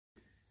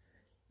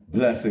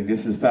Blessing.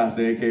 This is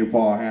Pastor A.K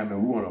Parham,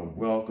 and we want to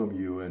welcome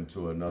you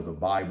into another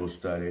Bible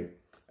study.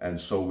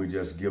 And so we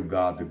just give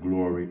God the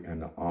glory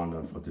and the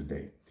honor for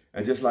today.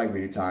 And just like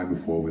many times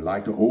before, we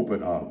like to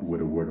open up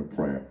with a word of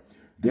prayer.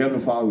 Dear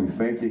Heavenly Father, we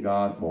thank you,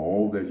 God, for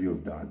all that you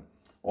have done,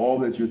 all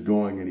that you're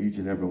doing in each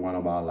and every one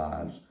of our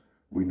lives.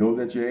 We know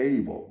that you're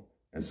able,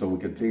 and so we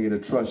continue to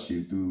trust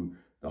you through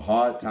the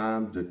hard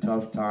times, the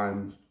tough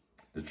times,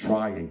 the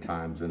trying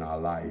times in our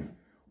life.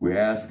 We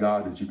ask,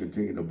 God, that you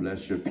continue to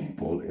bless your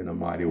people in a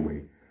mighty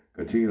way.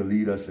 Continue to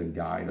lead us and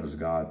guide us,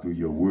 God, through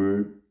your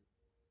word.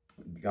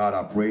 God,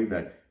 I pray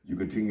that you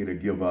continue to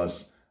give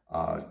us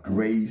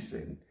grace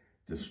and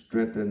to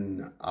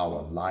strengthen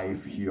our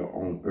life here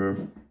on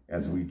earth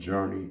as we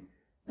journey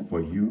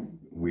for you.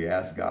 We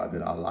ask, God,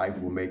 that our life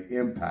will make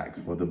impacts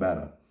for the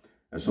better.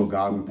 And so,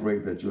 God, we pray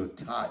that you'll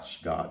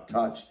touch, God,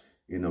 touch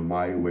in a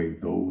mighty way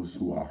those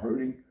who are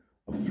hurting,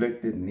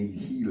 afflicted, need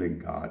healing,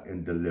 God,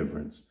 and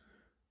deliverance.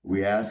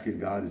 We ask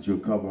it, God, that you'll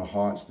cover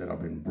hearts that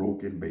have been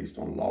broken based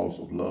on loss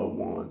of loved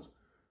ones.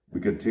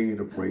 We continue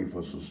to pray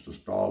for Sister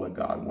Starla,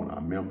 God, one of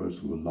our members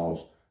who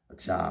lost a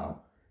child.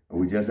 And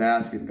we just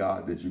ask it,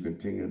 God, that you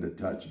continue to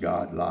touch,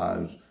 God,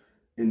 lives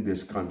in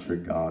this country,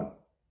 God,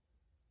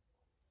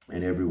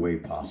 in every way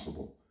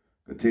possible.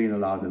 Continue to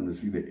allow them to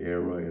see the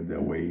error in their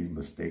ways,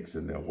 mistakes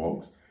in their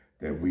walks,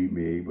 that we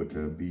may be able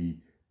to be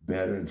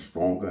better and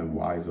stronger and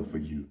wiser for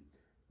you.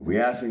 We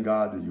ask in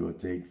God that you will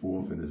take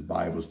forth in this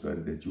Bible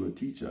study, that you will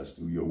teach us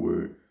through your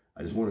word.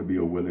 I just want to be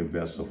a willing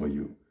vessel for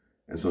you.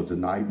 And so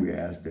tonight we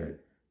ask that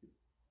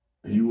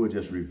you will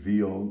just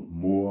reveal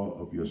more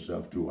of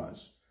yourself to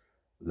us.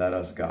 Let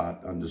us,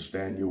 God,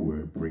 understand your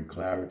word, bring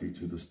clarity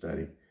to the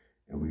study.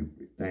 And we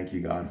thank you,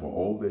 God, for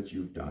all that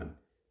you've done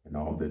and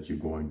all that you're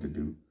going to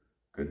do.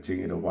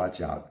 Continue to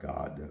watch out,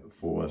 God,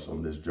 for us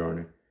on this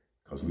journey,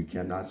 because we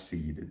cannot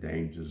see the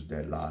dangers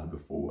that lie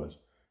before us.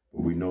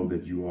 But we know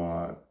that you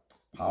are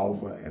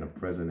powerful and a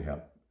present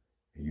help,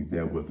 and you're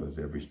there with us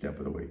every step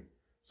of the way.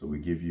 So we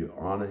give you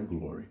honor and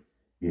glory.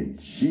 In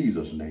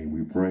Jesus' name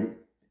we pray.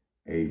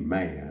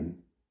 Amen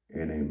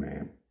and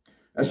amen.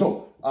 And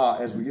so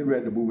as we get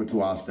ready to move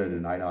into our study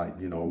tonight,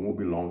 it won't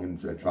be long,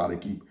 and I try to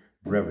keep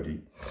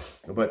brevity.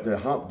 But the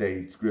hump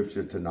day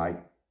scripture tonight,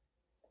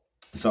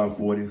 Psalm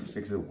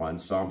 46:1,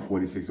 Psalm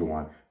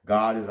 46:1,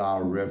 God is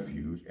our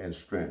refuge and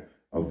strength,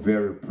 a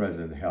very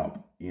present help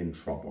in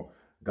trouble.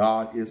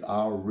 God is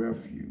our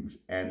refuge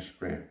and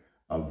strength,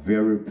 a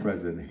very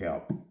present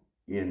help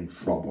in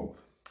trouble.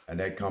 And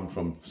that comes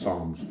from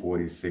Psalms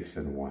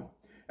 46:1.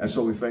 And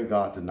so we thank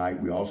God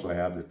tonight. We also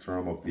have the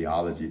term of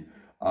theology.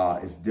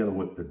 It's dealing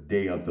with the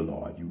day of the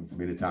Lord.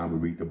 Many times we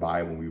read the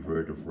Bible and we've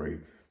heard the phrase,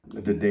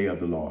 the day of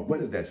the Lord.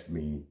 What does that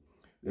mean?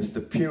 It's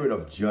the period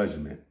of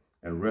judgment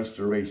and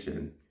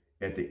restoration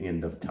at the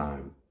end of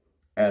time,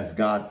 as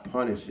God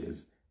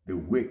punishes the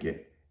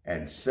wicked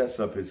and sets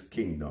up his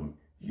kingdom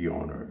here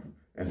on earth.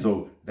 And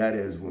so that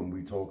is when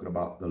we're talking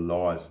about the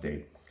Lord's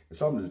Day.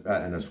 Something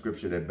in a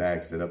scripture that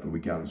backs it up, and we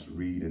kind of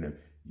read, and if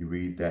you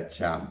read that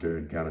chapter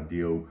and kind of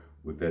deal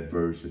with that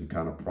verse and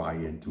kind of pry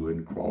into it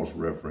and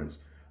cross-reference,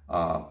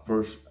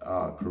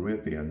 1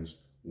 Corinthians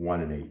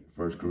 1:8.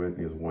 1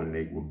 Corinthians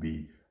 1:8 will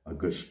be a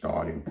good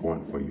starting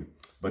point for you.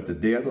 But the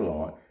day of the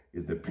Lord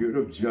is the period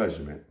of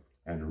judgment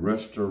and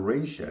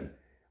restoration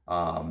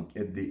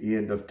at the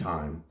end of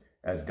time,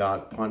 as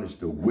God punished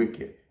the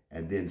wicked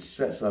and then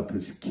sets up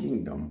his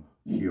kingdom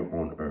here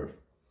on earth.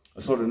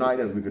 So tonight,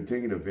 as we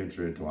continue to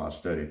venture into our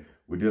study,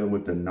 we're dealing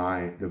with the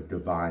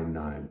divine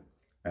nine.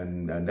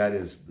 And that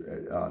is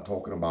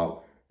talking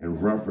about in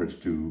reference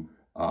to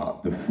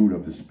the fruit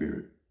of the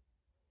Spirit.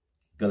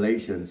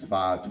 Galatians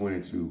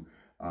 5:22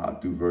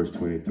 through verse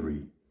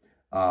 23.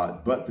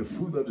 But the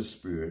fruit of the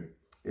Spirit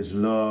is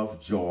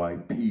love, joy,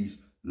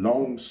 peace,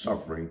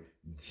 long-suffering,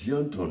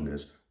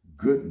 gentleness,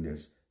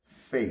 goodness,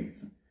 faith,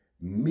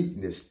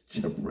 meekness,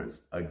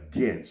 temperance.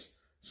 Against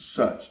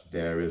such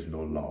there is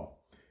no law.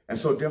 And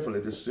so definitely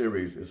this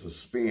series is a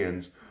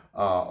spins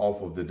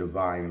off of the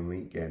divine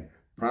link and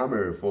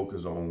primary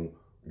focus on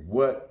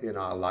what in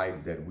our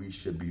life that we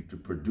should be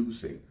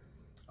producing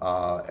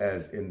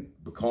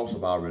because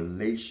of our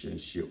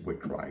relationship with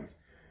Christ.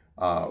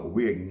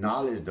 We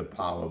acknowledge the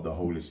power of the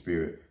Holy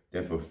Spirit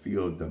that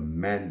fulfills the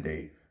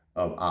mandate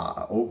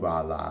over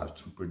our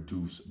lives to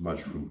produce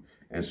much fruit.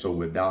 And so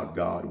without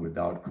God,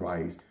 without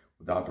Christ,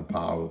 without the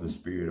power of the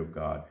Spirit of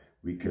God,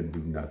 we can do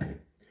nothing.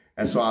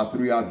 And so our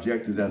three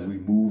objectives as we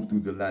move through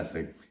the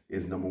lesson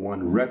is, number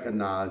one,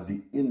 recognize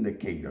the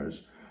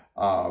indicators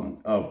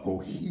of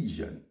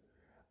cohesion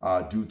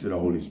due to the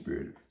Holy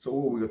Spirit. So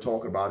what we're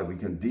talking about, we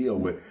can deal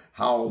with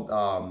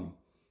how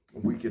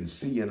we can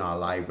see in our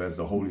life as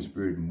the Holy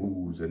Spirit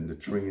moves and the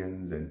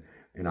trends and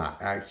in our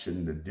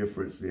action, the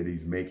difference that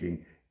he's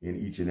making in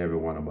each and every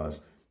one of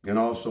us. And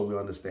also we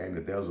understand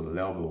that there's a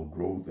level of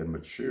growth and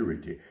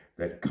maturity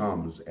that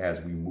comes as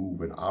we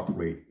move and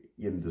operate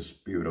in the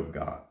Spirit of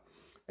God.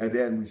 And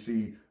then we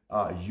see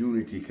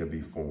unity can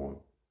be formed.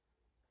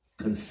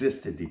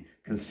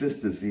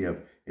 Consistency of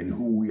in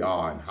who we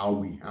are and how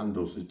we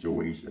handle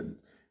situations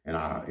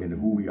in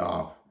who we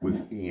are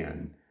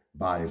within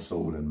body,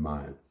 soul, and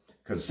mind.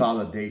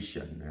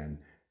 Consolidation,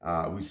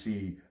 and we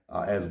see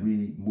as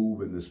we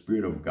move in the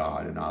Spirit of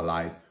God in our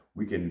life,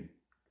 we can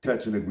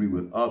touch and agree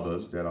with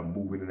others that are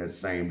moving in that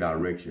same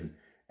direction,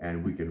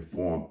 and we can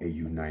form a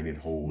united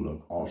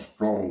whole, a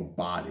strong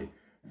body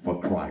for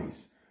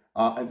Christ.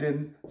 And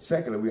then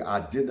secondly, we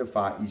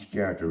identify each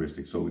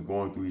characteristic. So we're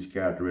going through each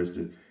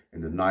characteristic.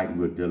 In the night,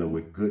 we're dealing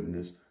with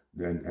goodness,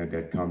 and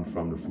that comes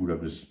from the fruit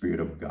of the Spirit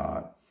of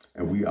God.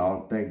 And we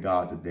all thank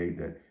God today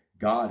that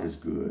God is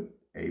good.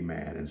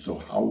 Amen. And so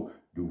how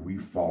do we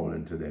fall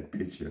into that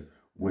picture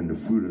when the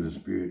fruit of the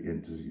Spirit,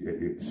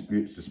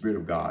 the Spirit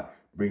of God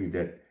brings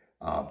that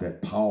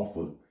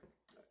powerful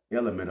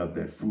element of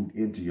that fruit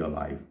into your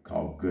life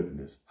called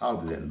goodness? How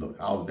does that look?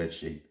 How does that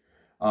shape?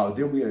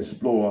 Then we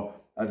explore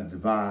the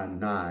divine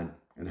nine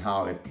and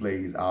how it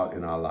plays out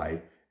in our life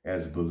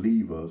as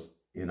believers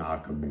in our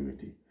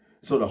community.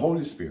 So the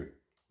Holy Spirit,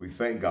 we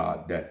thank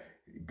God that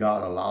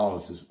God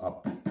allows a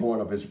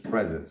part of his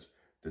presence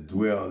to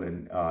dwell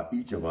in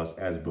each of us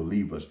as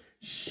believers,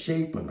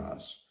 shaping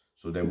us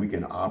so that we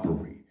can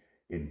operate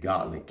in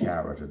godly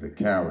character, the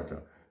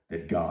character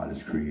that God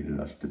has created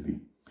us to be.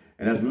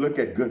 And as we look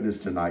at goodness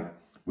tonight,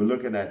 we're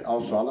looking at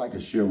also, I'd like to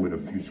share with a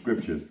few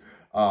scriptures,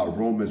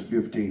 Romans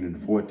 15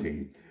 and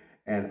 14.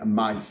 And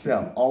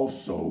myself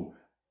also,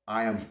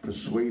 I am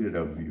persuaded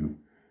of you,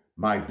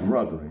 my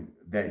brethren,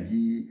 that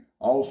ye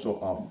also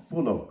are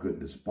full of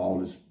goodness.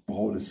 Paul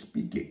is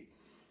speaking,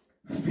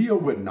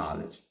 filled with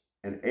knowledge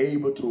and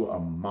able to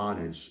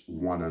admonish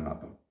one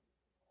another,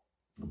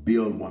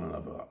 build one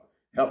another up,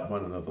 help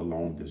one another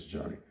along this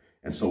journey.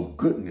 And so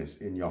goodness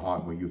in your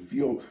heart, when you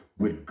feel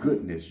with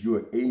goodness,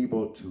 you're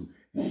able to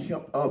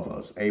help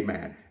others.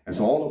 Amen. And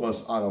so all of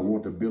us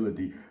want the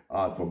ability,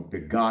 from the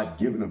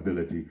God-given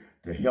ability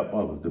to help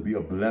others, to be a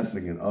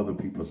blessing in other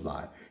people's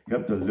lives.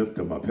 Help to lift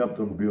them up, help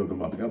them build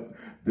them up, help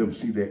them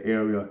see their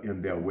area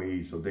in their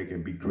ways so they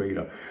can be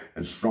greater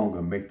and stronger,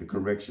 make the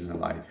correction in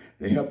life.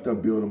 They help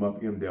them build them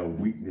up in their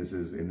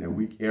weaknesses, in their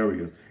weak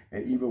areas.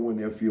 And even when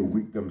they feel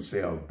weak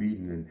themselves,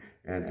 beaten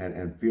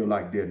and feel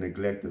like they're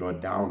neglected or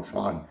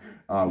downtrodden,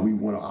 we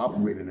want to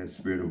operate in the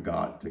Spirit of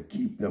God to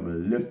keep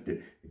them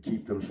lifted, to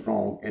keep them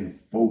strong and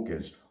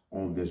focused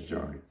on this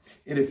journey.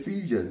 In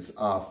Ephesians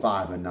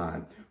 5 and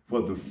 9,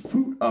 for the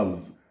fruit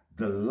of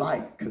the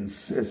light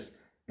consists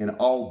in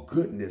all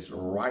goodness,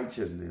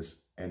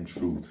 righteousness, and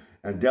truth.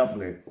 And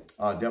definitely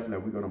we're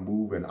going to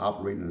move and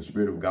operate in the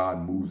Spirit of God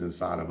moves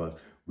inside of us.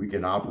 We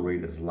can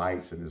operate as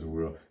lights in this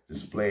world,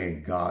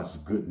 displaying God's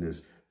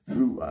goodness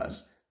through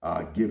us,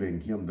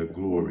 giving him the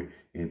glory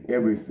in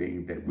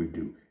everything that we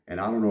do. And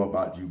I don't know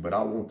about you, but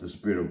I want the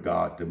Spirit of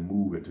God to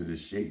move and to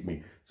shape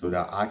me so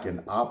that I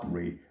can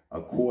operate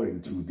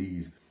according to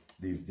these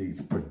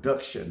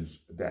productions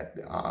that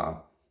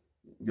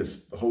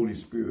this Holy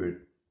Spirit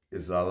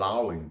is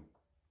allowing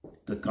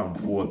to come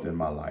forth in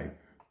my life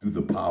through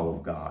the power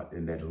of God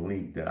and that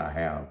link that I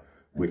have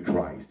with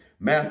Christ.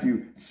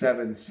 Matthew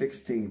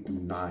 7:16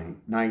 through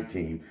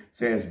 19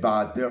 says,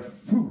 by their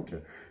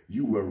fruit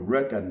you will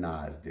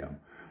recognize them.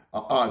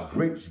 Are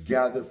grapes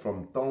gathered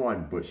from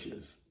thorn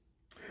bushes?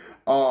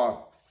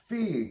 Are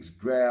figs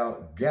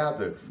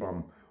gathered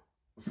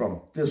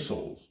from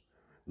thistles?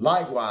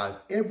 Likewise,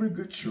 every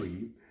good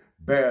tree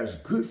bears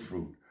good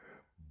fruit,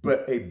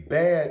 but a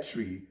bad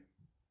tree,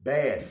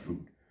 bad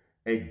fruit.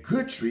 A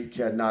good tree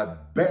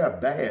cannot bear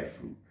bad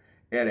fruit,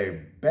 and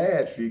a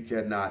bad tree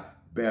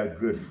cannot bear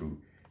good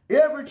fruit.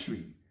 Every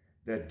tree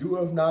that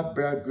doeth not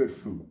bear good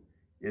fruit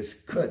is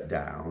cut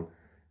down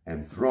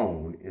and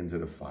thrown into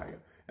the fire.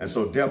 And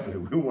so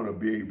definitely we want to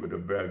be able to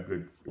bear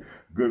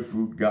good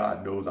fruit.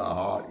 God knows our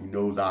heart. He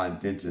knows our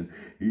intention.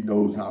 He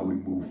knows how we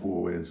move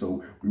forward. And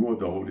so we want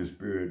the Holy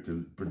Spirit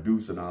to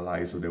produce in our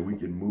life so that we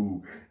can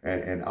move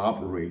and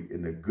operate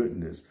in the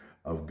goodness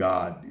of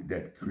God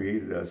that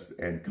created us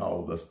and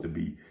called us to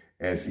be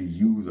as he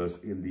used us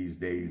in these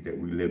days that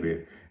we live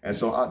in. And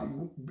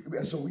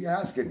so we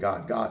ask it,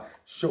 God,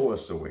 show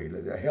us the way.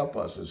 Help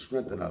us and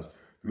strengthen us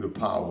through the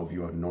power of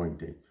your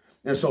anointing.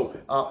 And so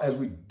as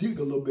we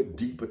dig a little bit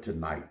deeper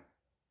tonight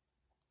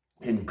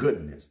in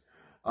goodness,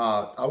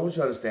 I want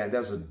you to understand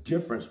there's a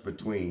difference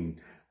between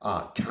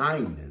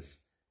kindness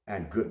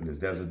and goodness.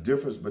 There's a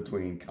difference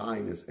between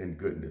kindness and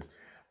goodness.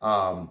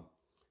 The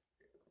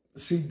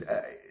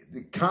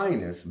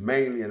kindness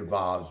mainly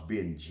involves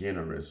being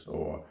generous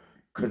or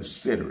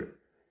considerate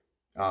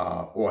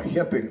or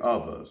helping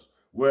others,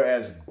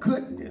 whereas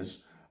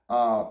goodness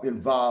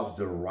involves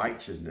the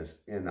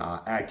righteousness in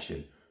our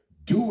action,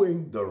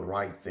 doing the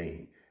right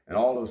thing. And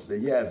all of us say,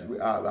 yes,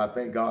 I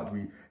thank God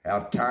we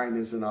have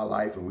kindness in our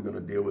life and we're going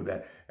to deal with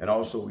that. And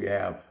also we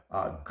have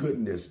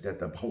goodness that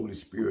the Holy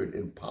Spirit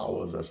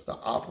empowers us to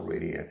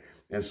operate in.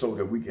 And so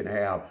that we can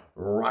have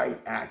right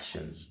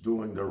actions,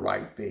 doing the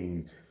right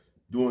things,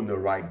 doing the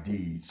right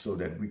deeds so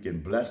that we can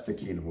bless the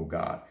kingdom of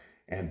God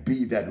and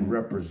be that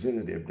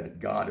representative that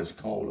God has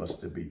called us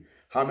to be.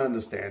 How many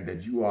understand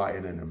that you are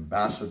an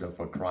ambassador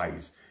for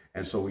Christ?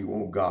 And so we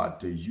want God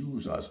to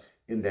use us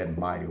in that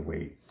mighty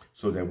way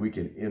so that we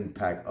can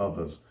impact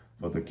others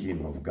for the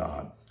kingdom of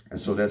God. And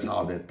so that's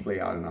how that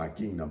play out in our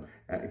kingdom,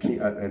 and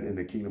in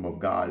the kingdom of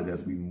God. And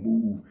as we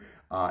move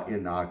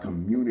in our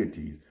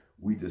communities,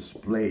 we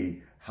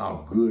display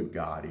how good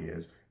God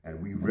is,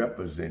 and we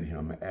represent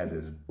him as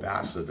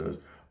ambassadors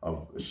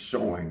of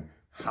showing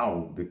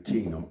how the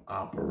kingdom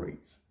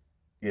operates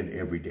in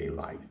everyday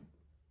life.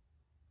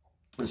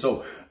 And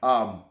so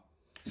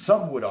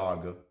some would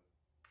argue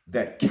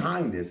that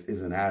kindness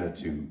is an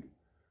attitude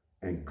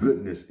and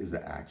goodness is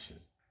an action.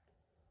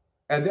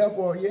 And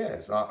therefore,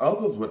 yes,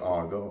 others would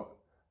argue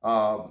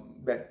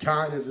that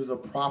kindness is a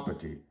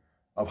property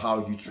of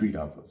how you treat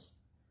others.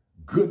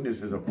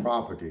 Goodness is a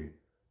property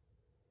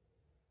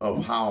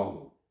of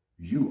how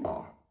you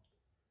are.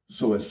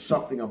 So it's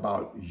something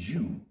about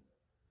you,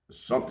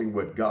 something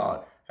what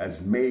God has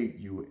made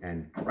you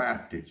and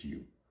crafted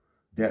you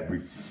that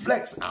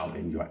reflects out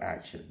in your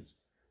actions,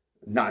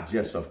 not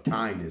just of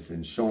kindness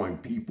and showing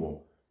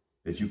people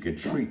that you can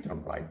treat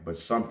them right, but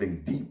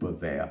something deeper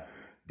there,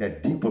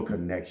 that deeper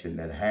connection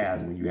that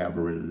has when you have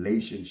a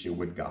relationship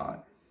with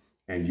God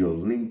and you're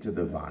linked to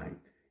the vine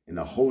and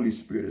the Holy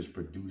Spirit is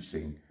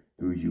producing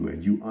through you,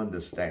 and you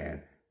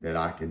understand that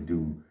I can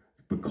do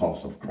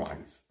because of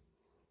Christ.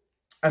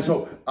 And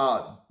so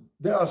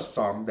there are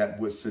some that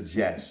would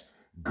suggest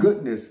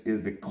goodness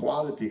is the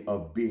quality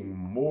of being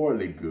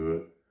morally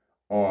good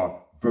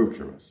or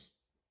virtuous.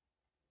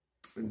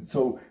 And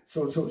so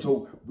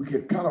we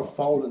can kind of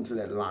fall into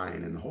that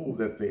line and hold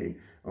that thing,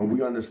 and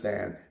we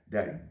understand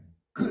that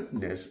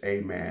goodness,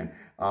 amen,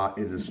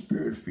 is a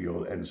spirit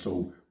field. And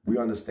so we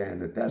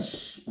understand that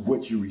that's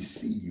what you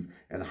receive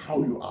and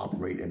how you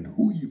operate and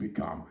who you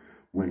become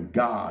when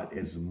God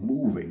is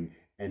moving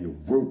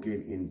and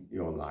working in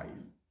your life.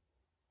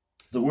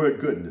 The word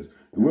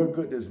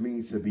goodness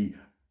means to be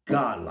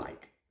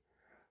godlike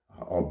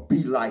or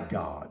be like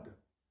God.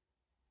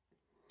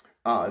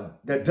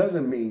 That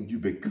doesn't mean you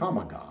become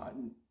a God.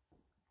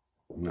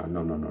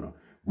 No.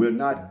 We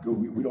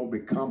don't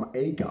become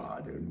a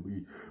God,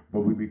 but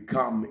we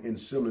become in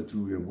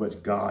similitude in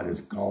what God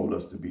has called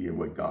us to be and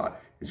what God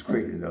has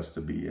created us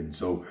to be. And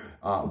so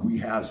we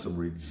have some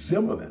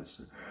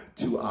resemblance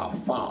to our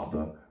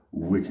Father,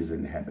 which is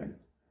in heaven.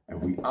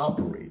 And we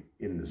operate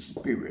in the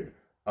spirit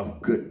of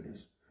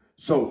goodness.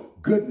 So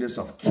goodness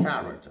of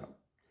character,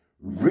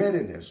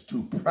 readiness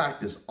to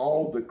practice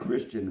all the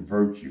Christian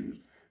virtues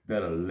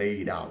that are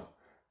laid out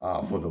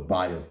for the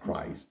body of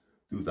Christ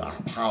through the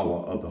power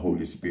of the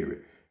Holy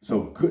Spirit.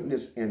 So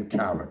goodness and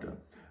character.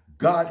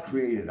 God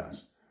created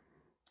us.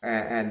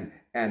 And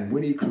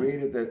when he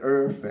created the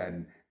earth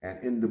and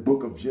in the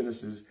book of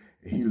Genesis,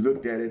 he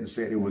looked at it and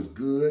said it was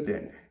good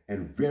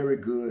and very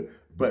good.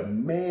 But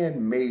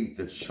man made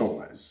the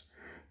choice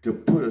to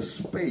put a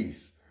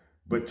space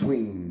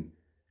between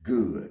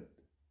good.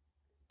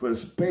 Put a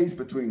space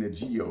between the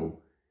G-O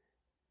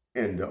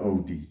and the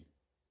O-D.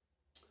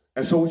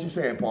 And so what you're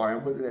saying,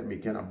 Parham, what does that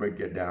mean? Can I break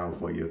that down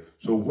for you?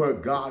 So where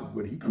God,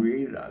 when he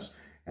created us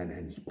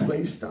and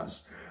placed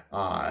us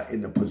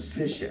in the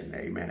position,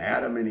 amen,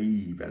 Adam and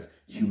Eve as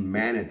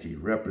humanity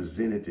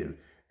representative,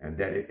 and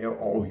that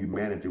all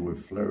humanity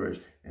would flourish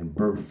and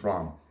birth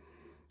from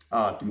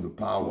through the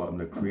power and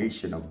the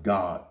creation of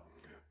God,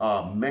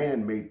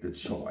 man made the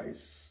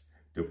choice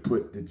to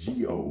put the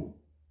G-O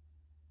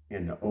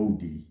and the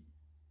O-D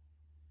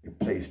and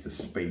place the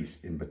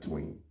space in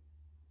between.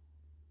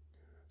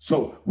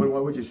 So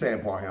what you're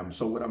saying, Parham?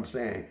 So what I'm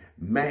saying,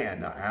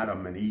 man,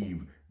 Adam and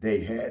Eve,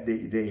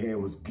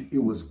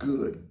 it was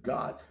good,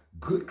 God,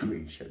 good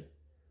creation,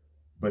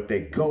 but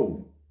they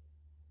go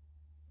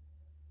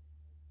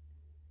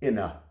in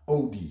a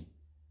OD.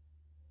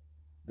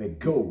 They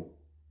go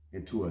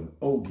into an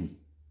OD.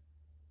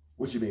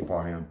 What you mean,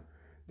 Parham?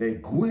 They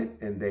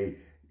went and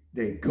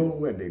they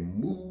go and they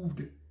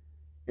moved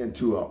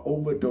into an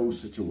overdose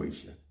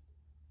situation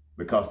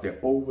because they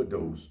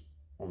overdose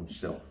on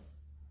self.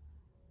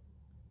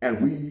 And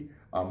we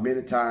are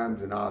many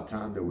times in our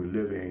time that we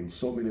live in,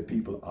 so many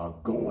people are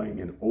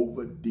going and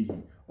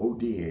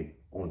ODing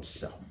on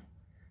self.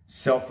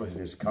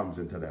 Selfishness comes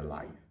into their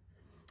life.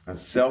 And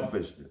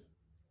selfishness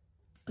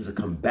is a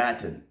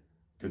combatant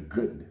to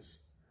goodness.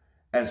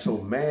 And so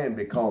man,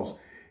 because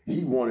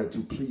he wanted to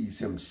please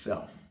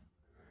himself,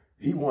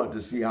 he wanted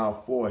to see how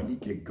far he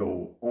could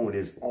go on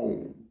his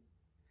own,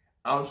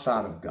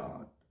 outside of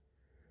God,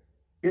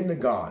 in the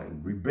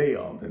garden,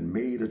 rebelled and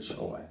made a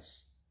choice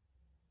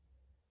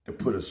to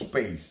put a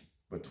space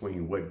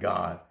between what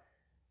God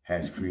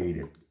has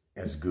created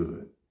as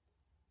good.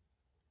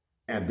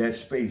 And that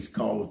space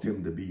caused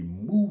him to be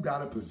moved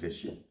out of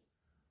position,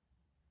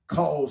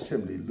 caused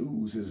him to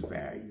lose his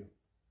value.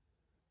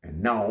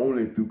 And now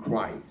only through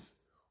Christ,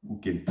 who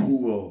can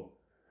pull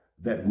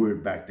that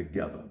word back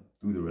together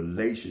through the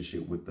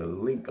relationship with the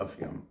link of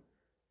him,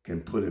 can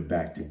put it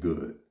back to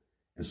good.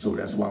 And so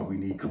that's why we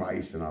need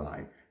Christ in our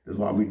life. That's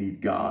why we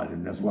need God.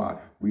 And that's why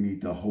we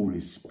need the Holy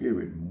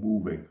Spirit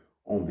moving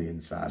on the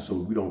inside, so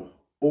we don't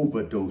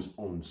overdose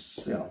on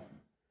self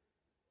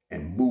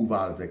and move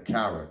out of the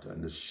character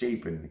and the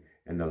shaping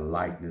in the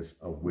likeness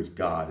of which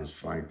God is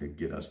trying to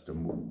get us to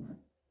move.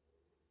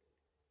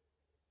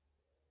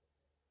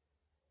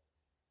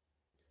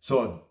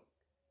 So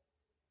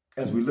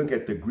as we look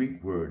at the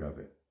Greek word of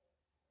it,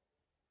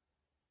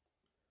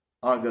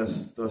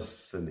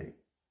 Augustusine,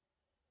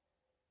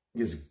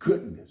 is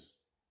goodness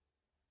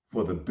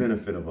for the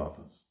benefit of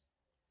others.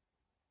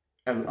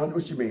 And I know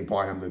what you mean,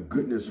 Parham, the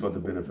goodness for the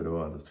benefit of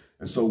others.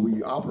 And so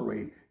we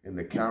operate in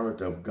the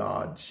character of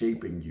God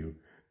shaping you,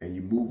 and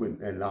you move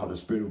and allow the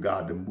Spirit of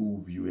God to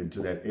move you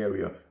into that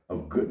area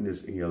of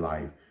goodness in your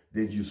life.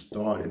 Then you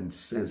start in the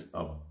sense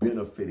of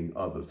benefiting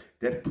others.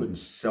 That's putting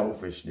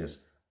selfishness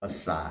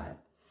aside.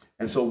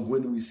 And so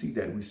when we see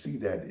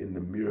that in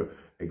the mere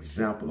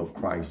example of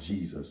Christ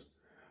Jesus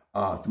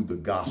through the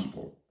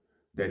gospel,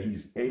 that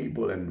he's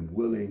able and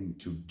willing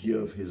to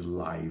give his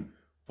life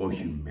for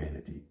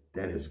humanity.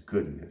 That is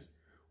goodness.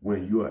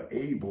 When you are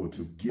able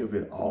to give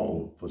it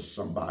all for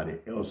somebody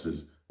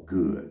else's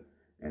good.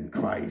 And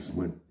Christ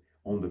went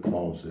on the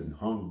cross and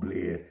hung,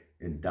 bled,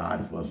 and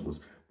died for us,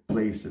 was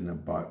placed in a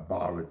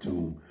borrowed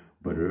tomb.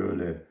 But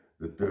early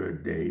the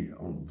third day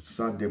on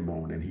Sunday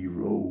morning, he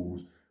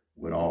rose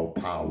with all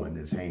power in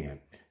his hand.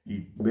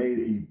 He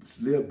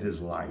lived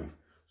his life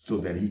so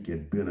that he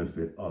can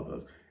benefit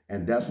others.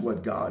 And that's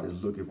what God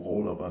is looking for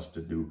all of us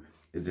to do,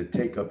 is to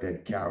take up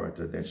that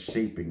character, that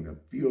shaping,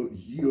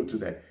 yield to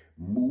that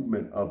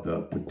movement of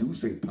the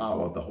producing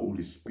power of the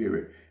Holy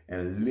Spirit,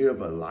 and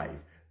live a life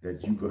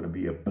that you're going to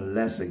be a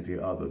blessing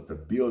to others, to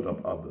build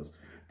up others,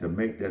 to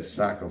make that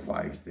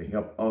sacrifice, to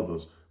help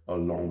others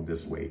along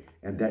this way.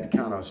 And that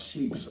kind of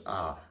shapes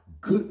our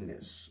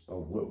goodness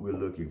of what we're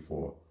looking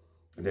for,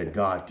 and that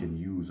God can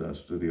use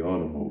us to the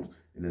uttermost.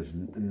 And it's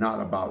not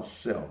about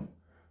self,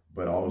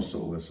 but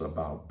also it's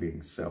about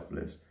being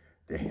selfless,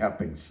 to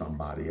helping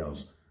somebody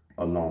else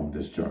along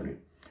this journey.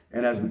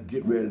 And as we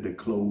get ready to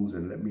close,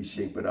 and let me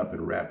shape it up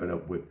and wrap it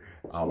up with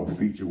our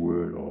feature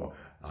word, or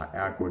our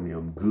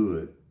acronym,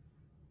 GOOD,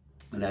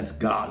 and that's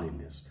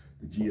godliness.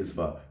 The G is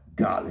for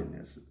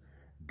godliness.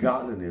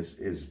 Godliness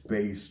is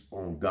based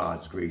on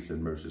God's grace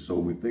and mercy. So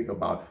when we think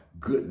about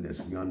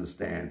goodness, we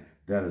understand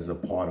that is a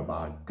part of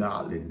our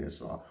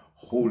godliness or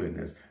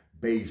holiness,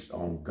 based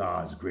on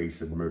God's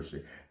grace and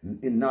mercy.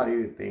 And not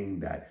anything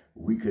that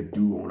we could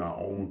do on our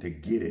own to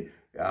get it,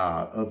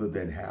 other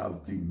than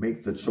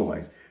make the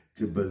choice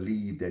to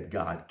believe that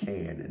God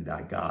can, and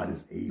that God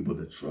is able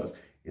to trust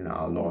in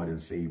our Lord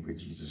and Savior,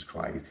 Jesus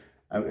Christ.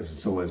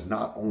 So it's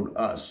not on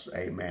us,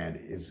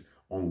 amen, it's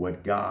on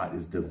what God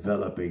is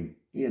developing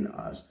in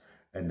us,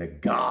 and the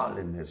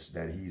godliness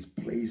that he's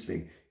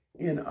placing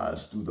in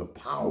us through the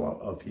power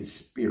of his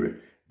Spirit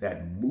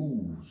that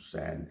moves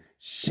and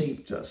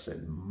shapes us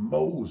and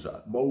molds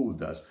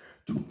us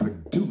to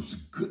produce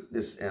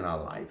goodness in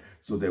our life,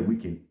 so that we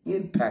can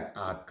impact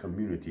our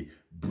community,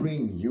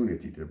 bring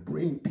unity, to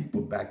bring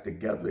people back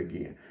together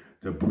again,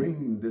 to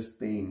bring this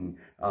thing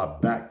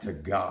back to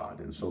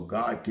God. And so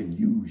God can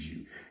use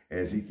you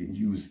as he can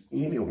use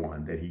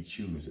anyone that he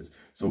chooses.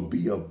 So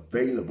be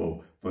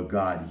available for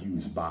God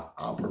use by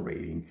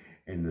operating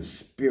in the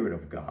Spirit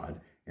of God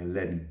and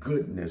letting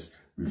goodness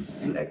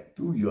reflect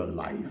through your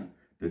life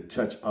to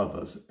touch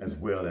others as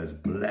well as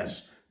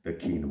bless the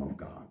kingdom of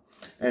God.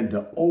 And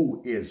the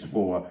O is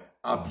for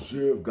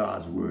observe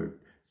God's word.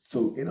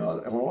 So in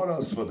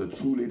order for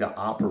truly to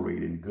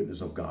operate in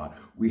goodness of God,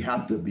 we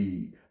have to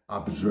be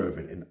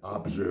observant and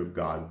observe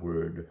God's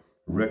word,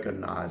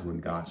 recognize when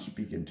God's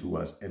speaking to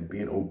us and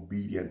being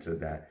obedient to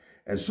that.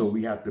 And so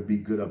we have to be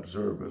good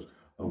observers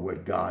of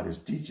what God is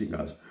teaching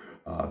us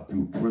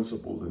through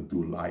principles and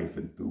through life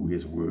and through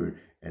his word.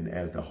 And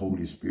as the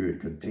Holy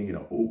Spirit continue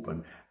to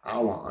open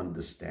our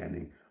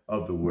understanding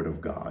of the word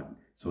of God,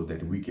 so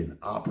that we can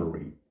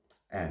operate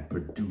and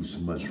produce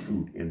much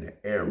fruit in the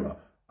era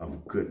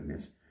of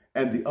goodness.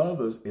 And the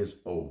others is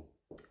O,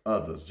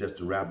 others. Just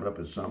to wrap it up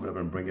and sum it up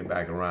and bring it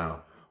back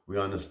around, we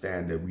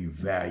understand that we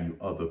value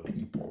other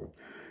people.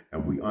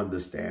 And we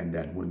understand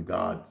that when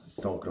God is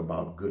talking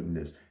about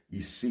goodness, he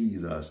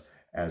sees us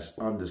as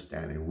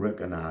understanding,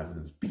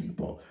 recognizing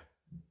people,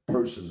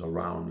 persons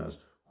around us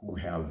who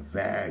have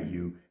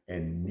value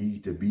and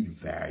need to be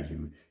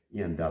valued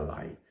in their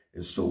life.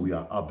 And so we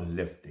are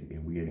uplifting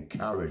and we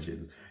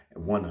encouraging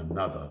one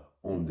another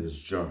on this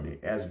journey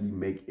as we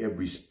make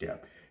every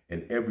step.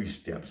 And every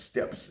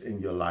steps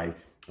in your life.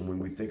 And when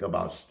we think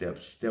about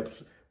steps,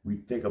 we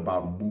think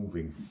about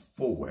moving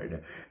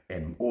forward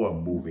or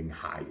moving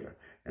higher.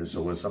 And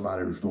so when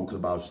somebody talks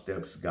about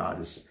steps,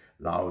 God is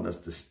allowing us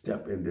to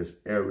step in this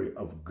area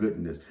of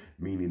goodness,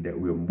 meaning that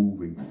we're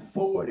moving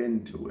forward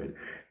into it,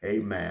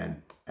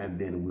 amen, and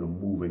then we're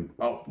moving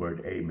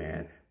upward,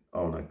 amen,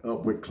 on an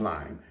upward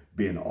climb,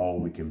 being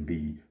all we can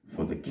be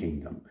for the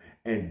kingdom.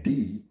 And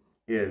D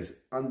is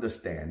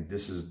understand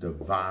this is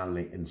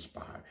divinely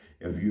inspired.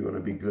 If you're going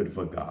to be good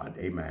for God,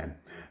 amen,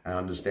 I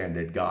understand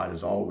that God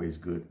is always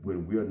good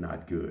when we're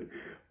not good.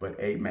 But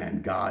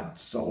amen, God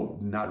saw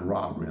not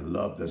robbery and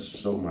loved us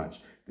so much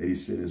that he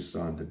sent his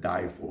son to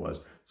die for us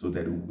so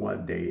that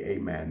one day,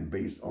 amen,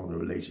 based on the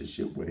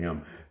relationship with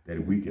him,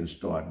 that we can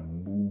start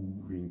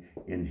moving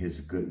in his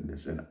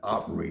goodness and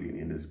operating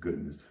in his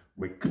goodness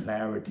with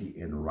clarity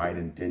and right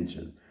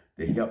intention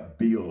to help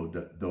build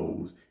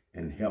those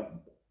and help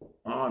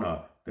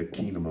honor the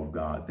kingdom of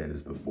God that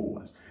is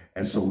before us.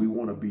 And so we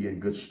want to be in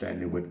good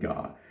standing with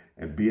God.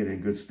 And being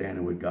in good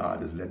standing with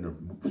God is letting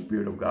the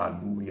Spirit of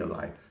God move in your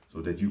life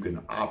so that you can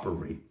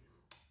operate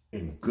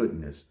in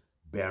goodness,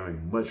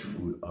 bearing much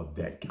fruit of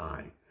that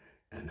kind.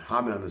 And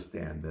how many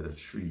understand that a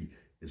tree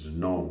is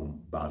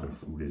known by the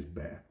fruit it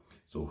bears?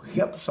 So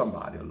help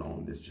somebody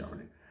along this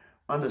journey.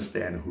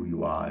 Understand who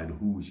you are and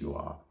whose you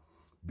are.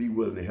 Be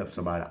willing to help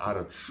somebody out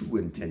of true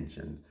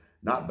intention,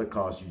 not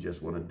because you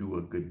just want to do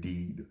a good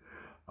deed,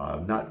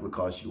 not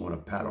because you want a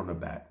pat on the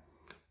back,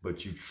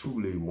 but you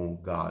truly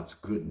want God's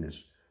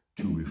goodness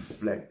to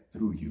reflect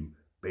through you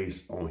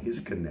based on his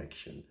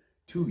connection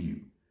to you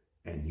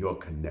and your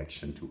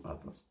connection to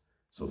others.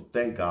 So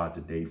thank God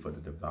today for the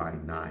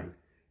divine nine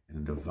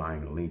and the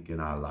divine link in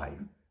our life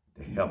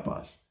to help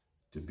us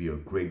to be a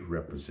great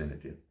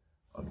representative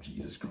of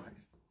Jesus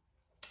Christ.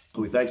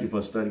 So we thank you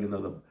for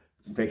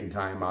taking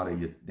time out of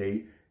your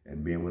day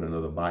and being with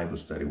another Bible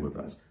study with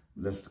us.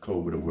 Let's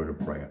close with a word of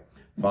prayer.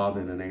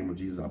 Father, in the name of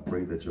Jesus, I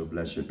pray that you'll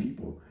bless your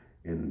people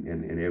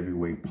in every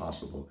way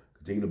possible.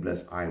 Continue to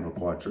bless I Am a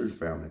Part Church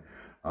family.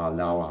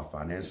 Allow our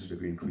finances to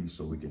increase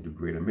so we can do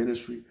greater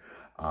ministry.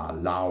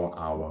 Allow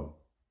our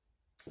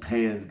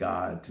hands,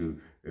 God, to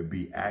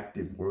be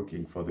active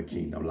working for the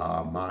kingdom.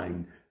 Allow our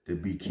mind to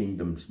be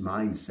kingdom's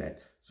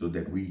mindset so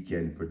that we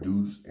can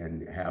produce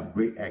and have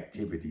great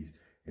activities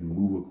and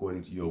move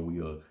according to your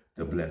will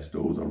to bless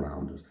those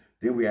around us.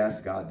 Then we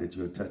ask, God, that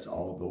you'll touch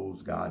all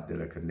those, God,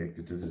 that are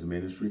connected to this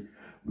ministry.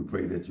 We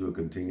pray that you'll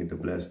continue to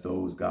bless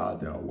those,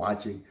 God, that are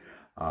watching.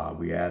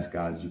 We ask,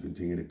 God, that you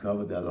continue to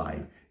cover their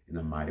life in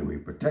a mighty way.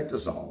 Protect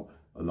us all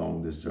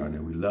along this journey.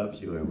 We love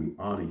you and we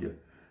honor you.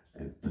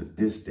 And to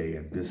this day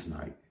and this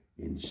night,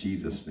 in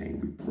Jesus'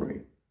 name we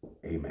pray.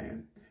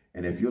 Amen.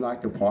 And if you'd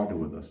like to partner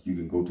with us, you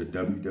can go to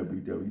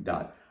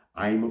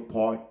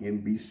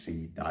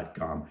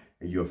www.iamapartnbc.com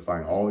and you'll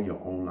find all your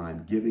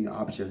online giving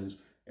options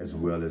as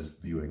well as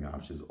viewing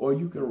options. Or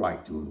you can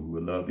write to us. We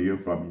would love to hear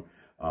from you.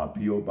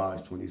 P.O.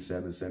 Box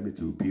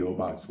 2772, P.O.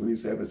 Box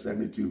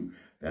 2772.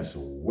 That's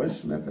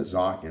West Memphis,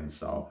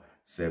 Arkansas,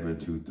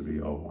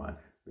 72301.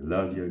 We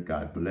love you.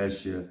 God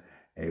bless you.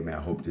 Amen.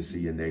 I hope to see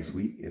you next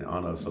week. In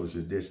honor of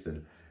social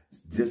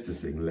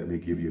distancing, let me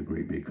give you a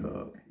great big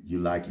hug. You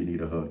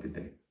need a hug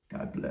today.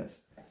 God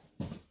bless.